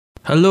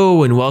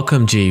Hello and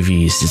welcome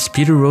JVs, it's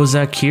Peter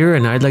Rozak here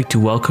and I'd like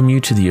to welcome you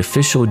to the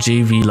official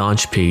JV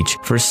launch page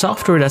for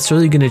software that's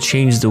really going to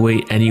change the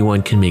way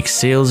anyone can make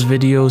sales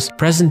videos,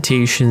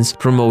 presentations,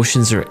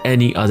 promotions, or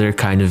any other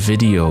kind of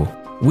video.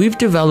 We've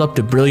developed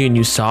a brilliant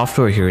new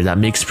software here that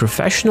makes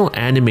professional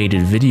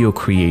animated video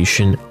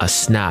creation a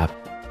snap.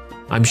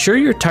 I'm sure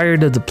you're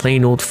tired of the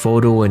plain old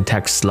photo and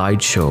text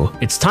slideshow.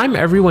 It's time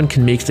everyone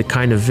can make the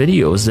kind of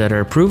videos that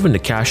are proven to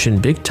cash in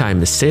big time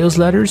as sales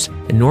letters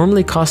and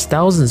normally cost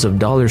thousands of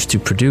dollars to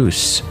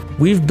produce.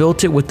 We've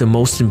built it with the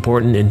most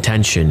important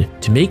intention,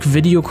 to make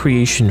video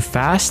creation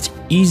fast,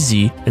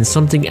 easy, and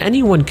something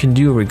anyone can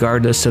do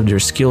regardless of their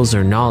skills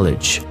or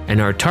knowledge,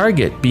 and our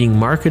target being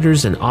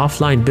marketers and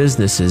offline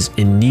businesses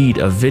in need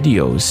of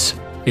videos.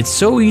 It's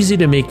so easy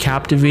to make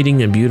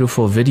captivating and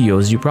beautiful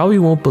videos you probably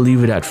won't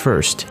believe it at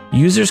first.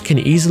 Users can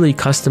easily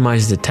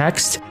customize the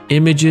text,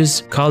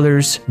 images,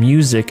 colors,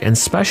 music, and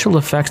special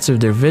effects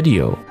of their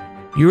video.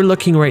 You're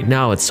looking right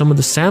now at some of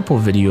the sample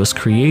videos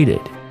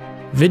created.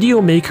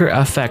 Video Maker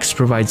FX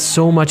provides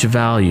so much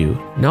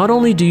value. Not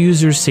only do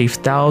users save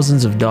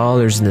thousands of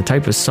dollars in the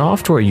type of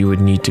software you would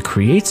need to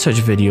create such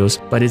videos,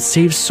 but it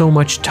saves so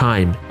much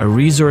time, a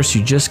resource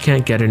you just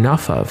can't get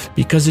enough of,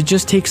 because it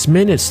just takes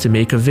minutes to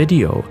make a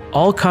video.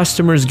 All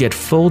customers get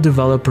full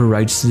developer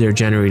rights to their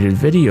generated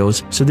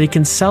videos so they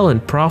can sell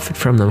and profit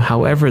from them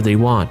however they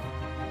want.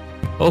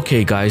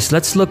 Okay guys,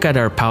 let's look at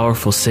our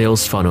powerful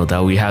sales funnel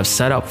that we have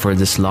set up for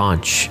this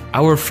launch.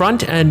 Our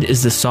front end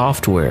is the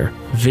software,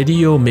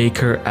 Video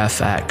Maker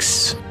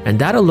FX, and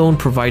that alone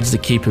provides the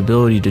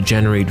capability to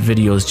generate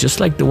videos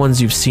just like the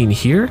ones you've seen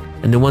here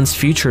and the ones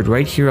featured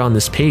right here on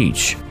this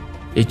page.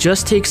 It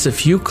just takes a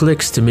few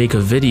clicks to make a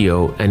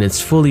video and it's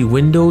fully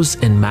Windows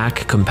and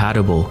Mac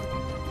compatible.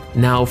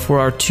 Now for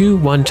our two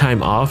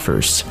one-time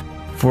offers.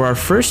 For our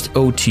first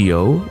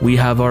OTO, we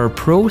have our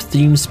Pro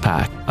Themes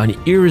Pack, an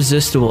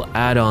irresistible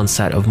add-on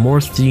set of more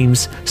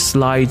themes,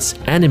 slides,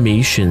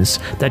 animations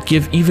that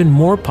give even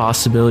more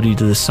possibility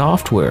to the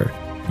software.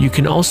 You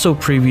can also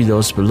preview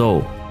those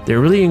below. They're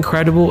really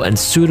incredible and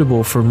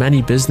suitable for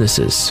many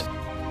businesses.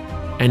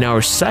 And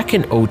our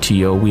second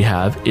OTO we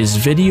have is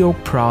Video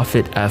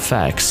Profit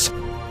FX,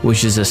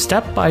 which is a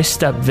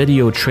step-by-step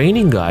video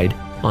training guide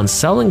on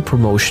selling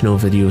promotional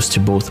videos to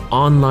both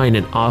online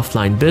and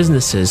offline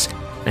businesses,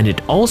 and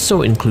it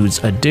also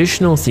includes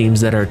additional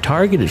themes that are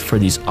targeted for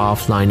these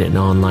offline and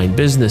online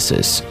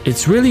businesses.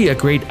 It's really a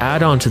great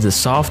add-on to the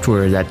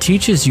software that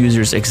teaches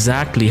users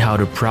exactly how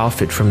to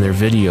profit from their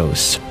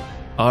videos.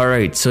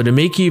 Alright, so to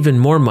make even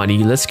more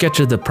money, let's get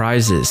to the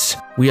prizes.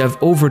 We have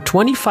over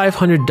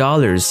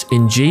 $2,500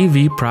 in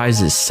JV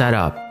prizes set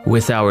up,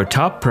 with our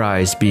top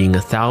prize being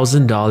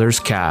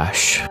 $1,000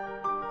 cash.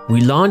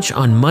 We launch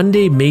on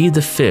Monday, May the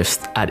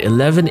 5th at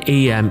 11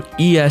 a.m.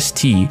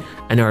 EST,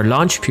 and our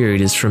launch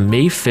period is from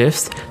May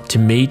 5th to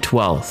May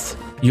 12th.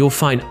 You'll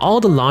find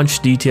all the launch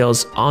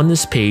details on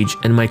this page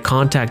and my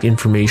contact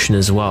information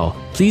as well.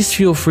 Please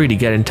feel free to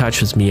get in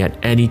touch with me at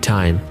any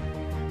time.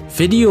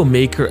 Video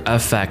Maker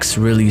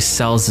FX really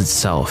sells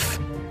itself.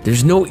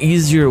 There's no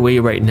easier way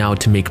right now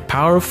to make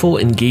powerful,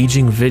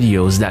 engaging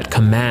videos that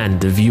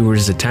command the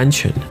viewer's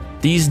attention.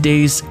 These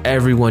days,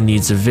 everyone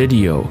needs a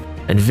video,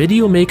 and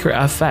Video Maker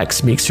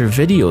FX makes your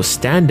videos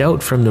stand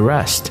out from the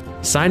rest.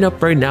 Sign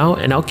up right now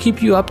and I'll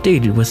keep you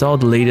updated with all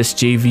the latest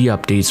JV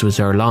updates with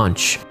our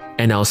launch.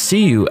 And I'll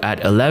see you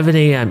at 11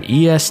 a.m.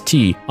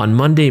 EST on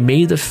Monday,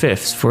 May the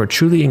 5th for a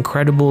truly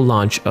incredible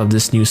launch of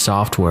this new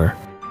software.